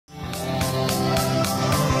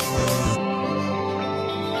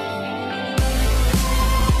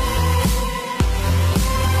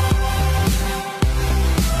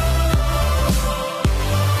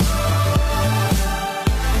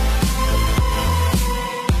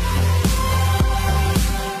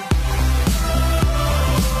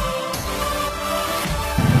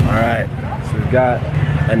got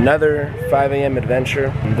another 5 a.m.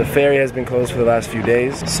 adventure. The ferry has been closed for the last few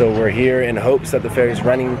days, so we're here in hopes that the ferry is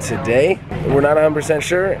running today. We're not 100%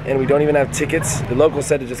 sure, and we don't even have tickets. The locals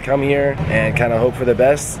said to just come here and kind of hope for the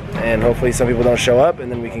best, and hopefully some people don't show up, and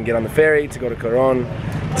then we can get on the ferry to go to Coron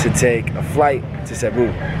to take a flight to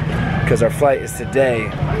Cebu. Because our flight is today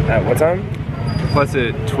at what time? Plus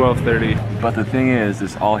at 12:30. But the thing is,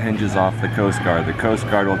 this all hinges off the Coast Guard. The Coast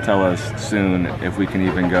Guard will tell us soon if we can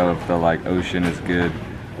even go, if the ocean is good.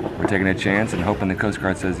 We're taking a chance and hoping the Coast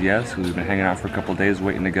Guard says yes. We've been hanging out for a couple days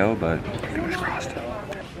waiting to go, but fingers crossed. Cool,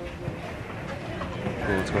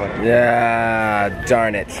 let's go back to Yeah,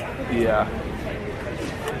 darn it. Yeah.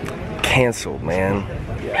 Canceled, man.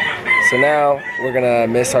 So now we're gonna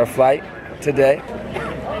miss our flight today.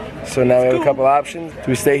 So now we have a couple options. Do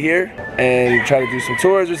we stay here and try to do some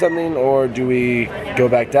tours or something, or do we go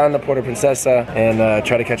back down to Puerto Princesa and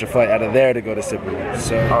try to catch a flight out of there to go to Cebu?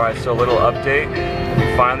 So, alright, so a little update.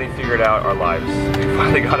 We finally figured out our lives. We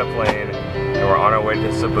finally got a plane and we're on our way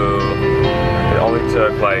to Cebu. It only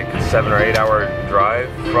took like 7 or 8 hour drive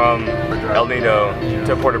from El Nido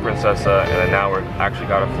to Puerto Princesa, and then now we're actually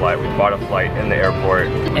got a flight. We bought a flight in the airport.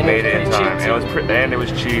 We made it in time. And it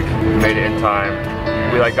was cheap. We made it in time.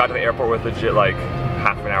 We got to the airport with legit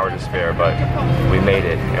half an hour to spare, but we made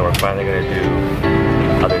it, and we're finally gonna do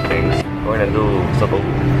other things. We're gonna do Cebu.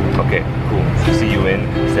 Okay, cool. See you in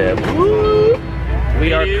Cebu.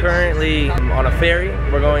 we are currently on a ferry.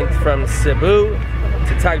 We're going from Cebu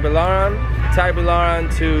to Tagbilaran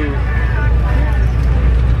to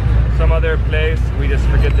Some other place, we just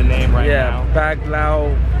forget the name right now. Yeah,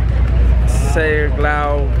 Baglao,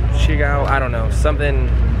 Sayerglao, Chigao, I don't know, something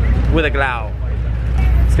with a glao.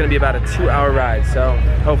 It's gonna be about a 2-hour ride, so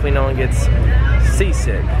hopefully no one gets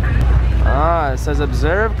seasick. Ah, it says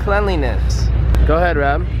observe cleanliness. Go ahead,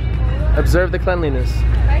 Rab. Observe the cleanliness.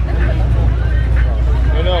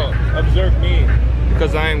 No, observe me,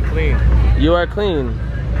 because I am clean. You are clean.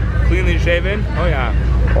 Cleanly shaven? Oh yeah.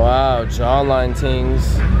 Wow, jawline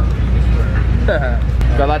things.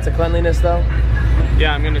 Got lots of cleanliness though?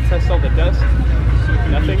 Yeah, I'm gonna test all the dust.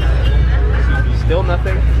 Nothing. Still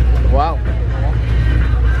nothing. Wow.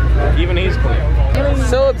 Even he's clean.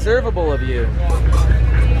 So observable of you.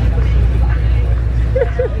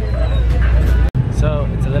 So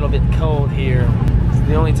it's a little bit cold here. It's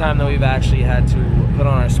the only time that we've actually had to put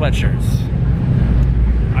on our sweatshirts.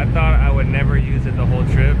 I thought I would never use it the whole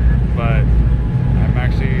trip, but I'm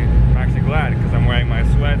actually glad, because I'm wearing my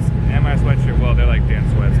sweats and my sweatshirt. Well, they're like Dan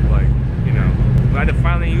sweats, but glad to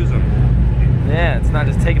finally use them. Yeah, it's not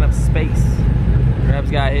just taking up space.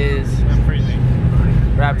 Rab's got his. I'm freezing.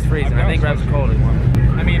 Rab's freezing. I think Rab's cold.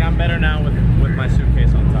 I mean, I'm better now with my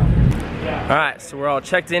suitcase on top. All right, so we're all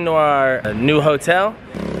checked into our new hotel.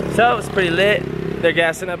 So it's pretty lit. They're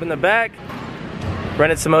gassing up in the back.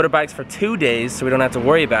 Rented some motorbikes for 2 days, so we don't have to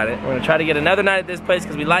worry about it. We're gonna try to get another night at this place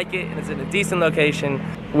because we like it and it's in a decent location.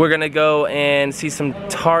 We're gonna go and see some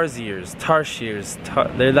Tarsiers.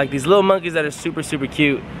 They're like these little monkeys that are super, super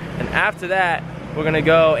cute. And after that, we're gonna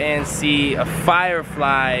go and see a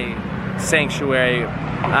firefly sanctuary.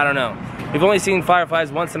 I don't know. We've only seen fireflies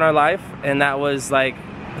once in our life, and that was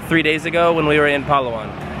 3 days ago when we were in Palawan.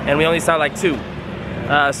 And we only saw 2.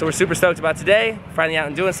 So we're super stoked about today, finding out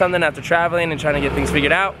and doing something after traveling and trying to get things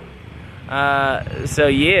figured out. So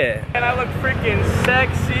yeah. And I look freaking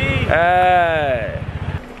sexy.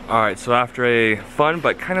 Alright, so after a fun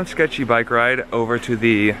but kind of sketchy bike ride over to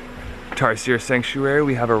the Tarsier Sanctuary,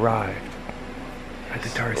 we have arrived at the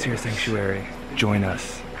Tarsier Sanctuary. Join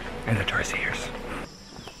us and the Tarsiers.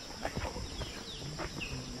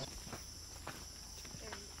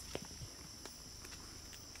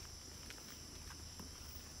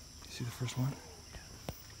 See the first one?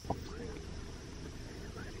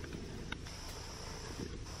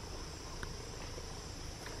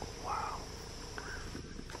 Wow.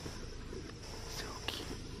 So cute.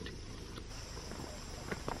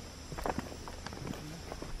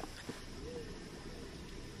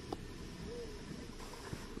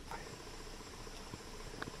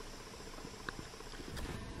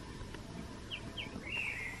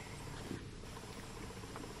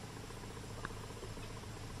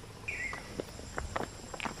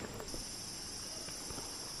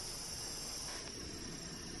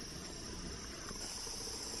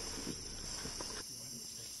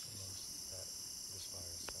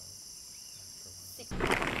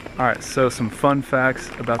 Alright, so some fun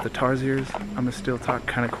facts about the Tarsiers. I'm gonna still talk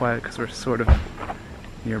kind of quiet because we're sort of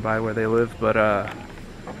nearby where they live, but they're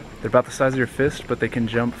about the size of your fist, but they can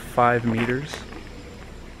jump 5 meters,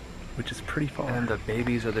 which is pretty far. And the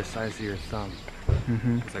babies are the size of your thumb.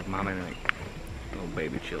 Mm-hmm. It's like mom and little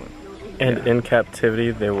baby chilling. And in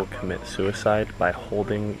captivity, they will commit suicide by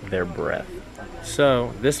holding their breath.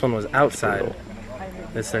 So this one was outside.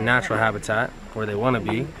 It's their natural habitat where they want to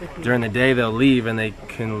be. During the day they'll leave and they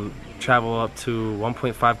can travel up to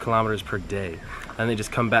 1.5 kilometers per day. And they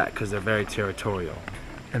just come back because they're very territorial.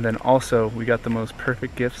 And then also we got the most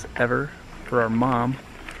perfect gifts ever for our mom,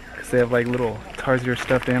 because they have like little Tarsier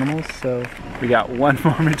stuffed animals. So we got one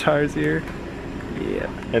Mormon Tarsier. Yeah.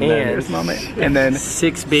 And then there's Mama. And then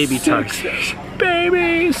 6 baby Tarsiers.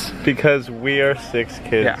 Babies! Because we are 6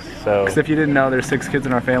 kids, Yeah. so... Because if you didn't know, there's 6 kids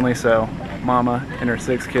in our family, so Mama and her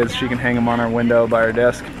 6 kids, she can hang them on our window by her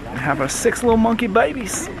desk and have our 6 little monkey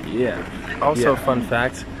babies. Yeah. Also, fun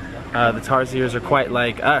fact, the Tarsiers are quite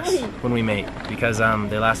like us when we mate, because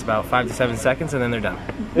they last about 5 to 7 seconds and then they're done.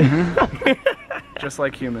 Just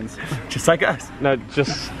like humans. Just like us. No,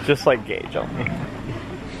 just like Gage only.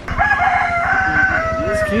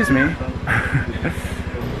 Excuse me.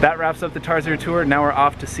 That wraps up the Tarsier tour. Now we're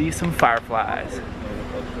off to see some fireflies.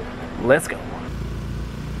 Let's go.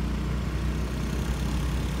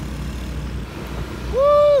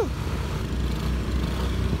 Woo!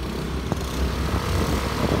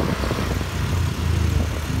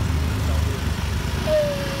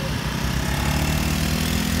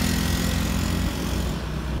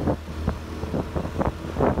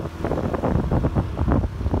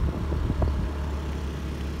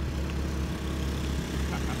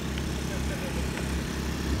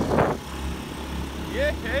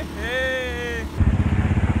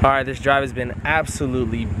 Alright, this drive has been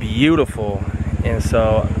absolutely beautiful, and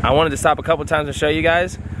so I wanted to stop a couple times and show you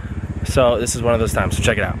guys, so this is one of those times, so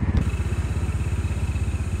check it out.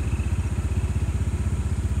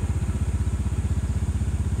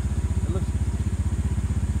 It looks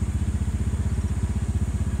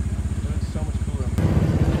so much cooler.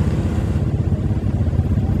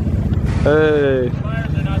 Hey! The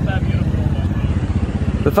fires are not that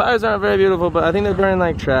beautiful. The fires aren't very beautiful, but I think they're burning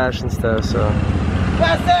like trash and stuff, so.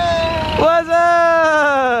 What's up? What's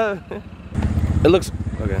up? It looks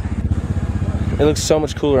okay. It looks so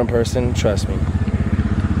much cooler in person, trust me.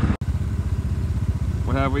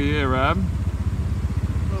 What have we here, Rab? A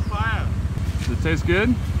little fire. Does it taste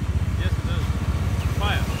good? Yes, it does.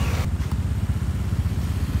 Fire.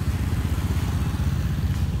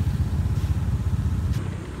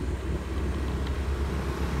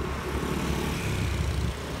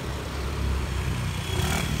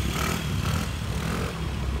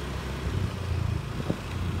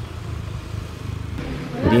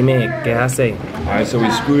 Dime, ¿qué hace? Alright, so we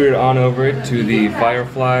scooted on over to the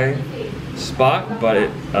Firefly spot, but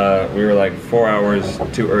we were like 4 hours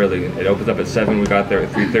too early. It opens up at 7, we got there at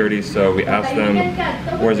 3:30, so we asked them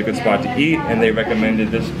where's a good spot to eat, and they recommended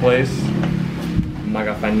this place,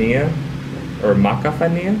 Magafania, or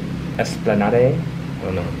Macafania? Esplanade? I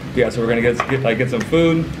don't know. Yeah, so we're gonna get some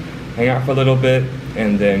food, hang out for a little bit,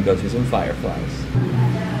 and then go see some fireflies.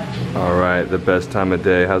 Alright, the best time of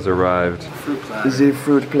day has arrived. Fruit platter. The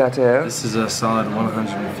fruit platter. This is a solid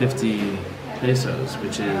 150 pesos,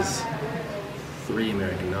 which is $3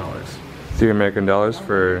 American. $3 American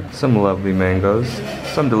for some lovely mangoes,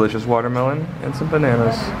 some delicious watermelon, and some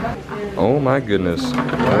bananas. Oh my goodness.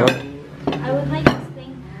 I would like to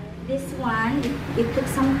think this one, it took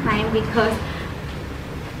some time because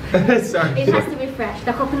Sorry. it has to be fresh.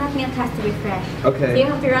 The coconut milk has to be fresh. Okay. So you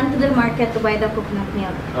have to run to the market to buy the coconut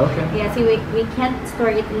milk. Okay. Yeah, see, we can't store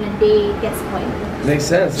it in a day, it gets spoiled. Makes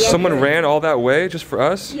sense. Yes. Someone ran all that way just for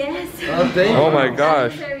us? Yes. Oh, thank you. Oh my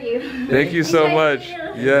gosh. I will serve you. Thank you so much.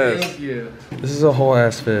 Yes. Thank you. This is a whole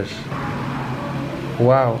ass fish.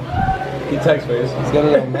 Wow. He text face. It's got a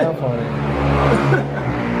little mouth on it.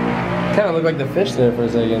 Kind of looked like the fish there for a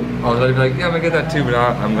second. I was like, yeah, I'm gonna get that too, but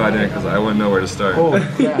I'm glad I didn't because I wouldn't know where to start. Oh,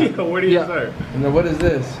 yeah. Where do you start? And then what is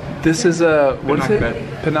this? This is a, what is it?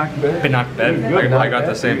 Pinakbet. Pinakbet. Pinakbet. I got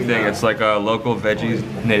the same thing. It's like a local veggies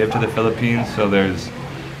native to the Philippines. So there's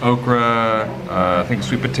okra, I think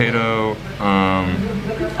sweet potato,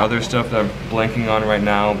 other stuff that I'm blanking on right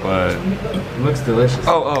now, but It looks delicious.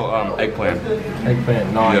 eggplant.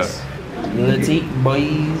 Eggplant, nice. Let's eat,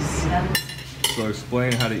 boys. So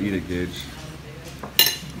explain how to eat it, Gage.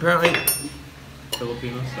 Apparently,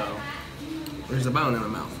 Filipino style. There's a bone in the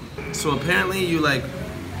mouth. So apparently you like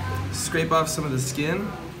scrape off some of the skin,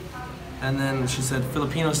 and then she said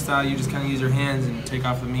Filipino style you just kind of use your hands and take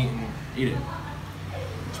off the meat and eat it.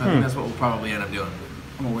 So I think that's what we'll probably end up doing.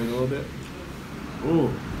 I'm gonna wait a little bit. Ooh.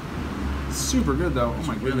 It's super good though. Oh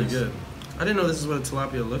my goodness. Really good. I didn't know this is what a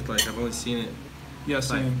tilapia looked like. I've only seen it Yeah, like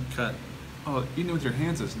same. cut. Oh, eating it with your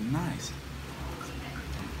hands is nice.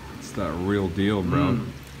 It's that real deal, bro.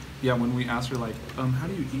 Yeah, when we asked her like, how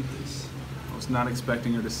do you eat this? I was not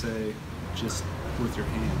expecting her to say, just with your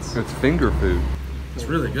hands. It's finger food. It's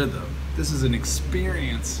really good though. This is an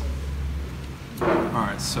experience.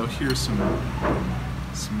 Alright, so here's some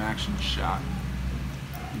action shot.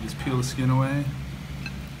 You just peel the skin away.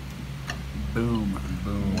 Boom.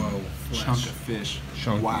 Boom. Whoa. Chunk of fish.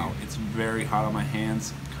 Chunky. Wow, it's very hot on my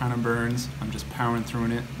hands. Kind of burns. I'm just powering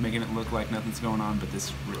through it, making it look like nothing's going on, but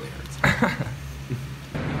this really hurts.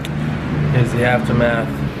 Here's the aftermath.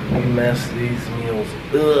 We mess these meals.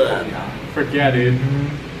 Ugh. Forget it.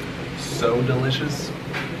 So delicious.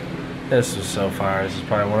 This was so fire. This is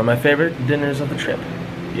probably one of my favorite dinners of the trip.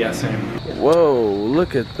 Yeah, same. Whoa,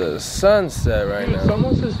 look at the sunset right now. It's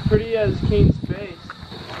almost as pretty as Keene's face.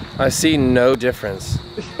 I see no difference.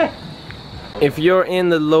 If you're in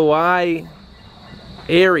the Loai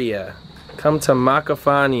area, come to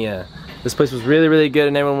Makafania. This place was really, really good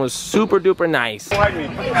and everyone was super duper nice.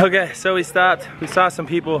 Okay, so we stopped. We saw some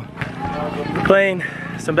people playing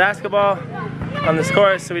some basketball on this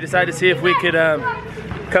course, so we decided to see if we could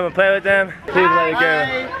come and play with them. Please let it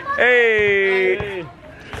go. Hey!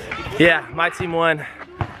 Yeah, my team won.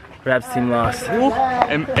 Rab's team lost.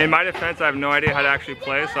 In my defense, I have no idea how to actually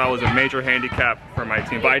play, so I was a major handicap for my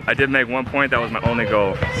team. But I did make 1 point. That was my only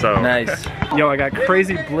goal. So Nice. Yo, I got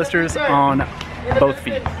crazy blisters on both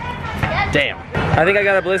feet. Damn. I think I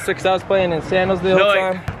got a blister because I was playing in sandals the whole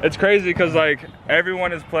time. It's crazy because like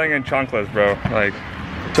everyone is playing in chanclas, bro. Like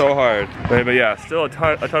so hard. But yeah, still a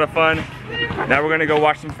ton of fun. Now we're gonna go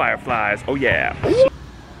watch some fireflies. Oh yeah.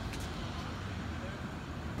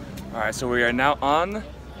 All right, so we are now on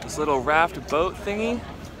this little raft boat thingy,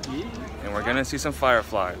 and we're gonna see some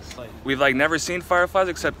fireflies. We've like never seen fireflies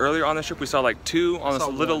except earlier on the trip we saw like 2 on this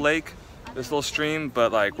little lake, this little stream,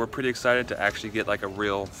 but like we're pretty excited to actually get like a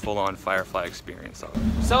real full-on firefly experience.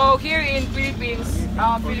 So here in Philippines,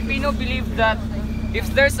 Filipino believe that if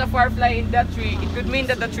there's a firefly in that tree, it could mean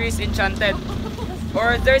that the tree is enchanted,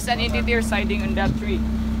 or there's an entity residing on that tree.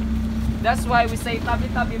 That's why we say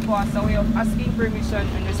tabi-tabi po as a way of asking permission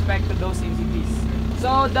and respect to those entities.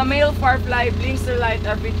 So the male firefly blinks their light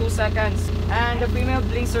every 2 seconds, and the female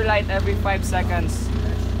blinks their light every 5 seconds.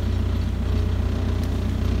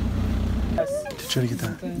 Try to get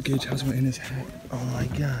that. Gage has one in his hat. Oh my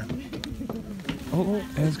god. Oh,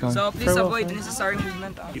 and it's gone. So please avoid unnecessary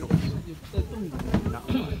movement.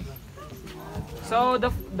 So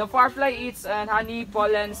the firefly eats honey,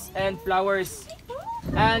 pollens, and flowers.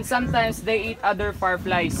 And sometimes they eat other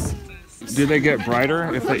fireflies. Do they get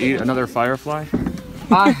brighter if they eat another firefly?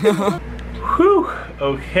 Whew.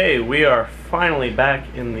 Okay, we are finally back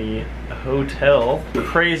in the hotel.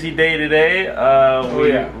 Crazy day today.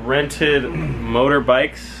 We rented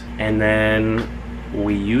motorbikes and then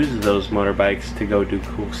we used those motorbikes to go do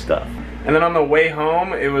cool stuff. And then on the way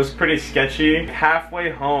home, it was pretty sketchy. Halfway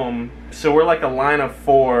home, so we're like a line of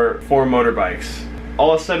four motorbikes.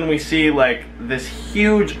 All of a sudden we see like this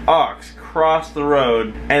huge ox cross the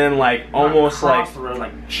road and then like almost like the road,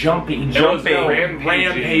 like jumping,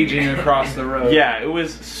 Rampaging across the road. Yeah, it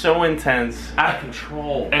was so intense. out of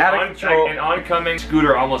control. An oncoming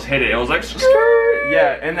scooter almost hit it. It was like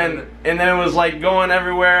Yeah, and then it was like going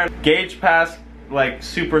everywhere. Gage passed like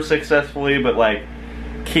super successfully, but like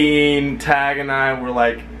Keene, Tag, and I were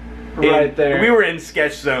like Right there. We were in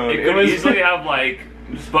sketch zone. it could easily have like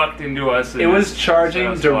bucked into us. It was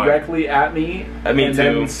charging directly at me, I mean, and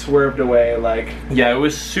then swerved away like. Yeah, it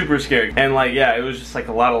was super scary. And like, yeah, it was just like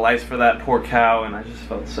a lot of life for that poor cow, and I just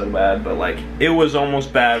felt so bad. But like, it was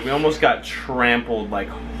almost bad. We almost got trampled like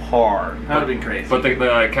hard. That would have been crazy. But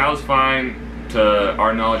the cow's fine, to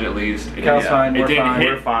our knowledge at least. Cow's fine, It we're didn't fine. hit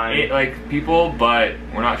We're fine. like people, but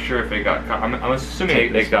we're not sure if it got caught. I'm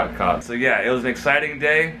assuming it got caught. So yeah, it was an exciting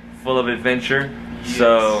day, full of adventure. Yes.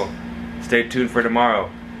 So stay tuned for tomorrow.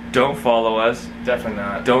 Don't follow us. Definitely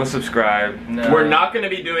not. Don't subscribe. No. We're not going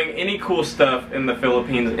to be doing any cool stuff in the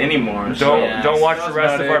Philippines anymore. Don't watch the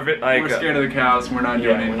rest of our We're scared of the cows. We're not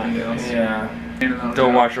doing anything else. Yeah.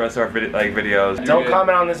 Don't watch the rest of our videos. Don't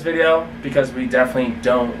comment on this video because we definitely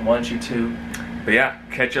don't want you to. But yeah,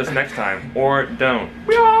 catch us next time or don't.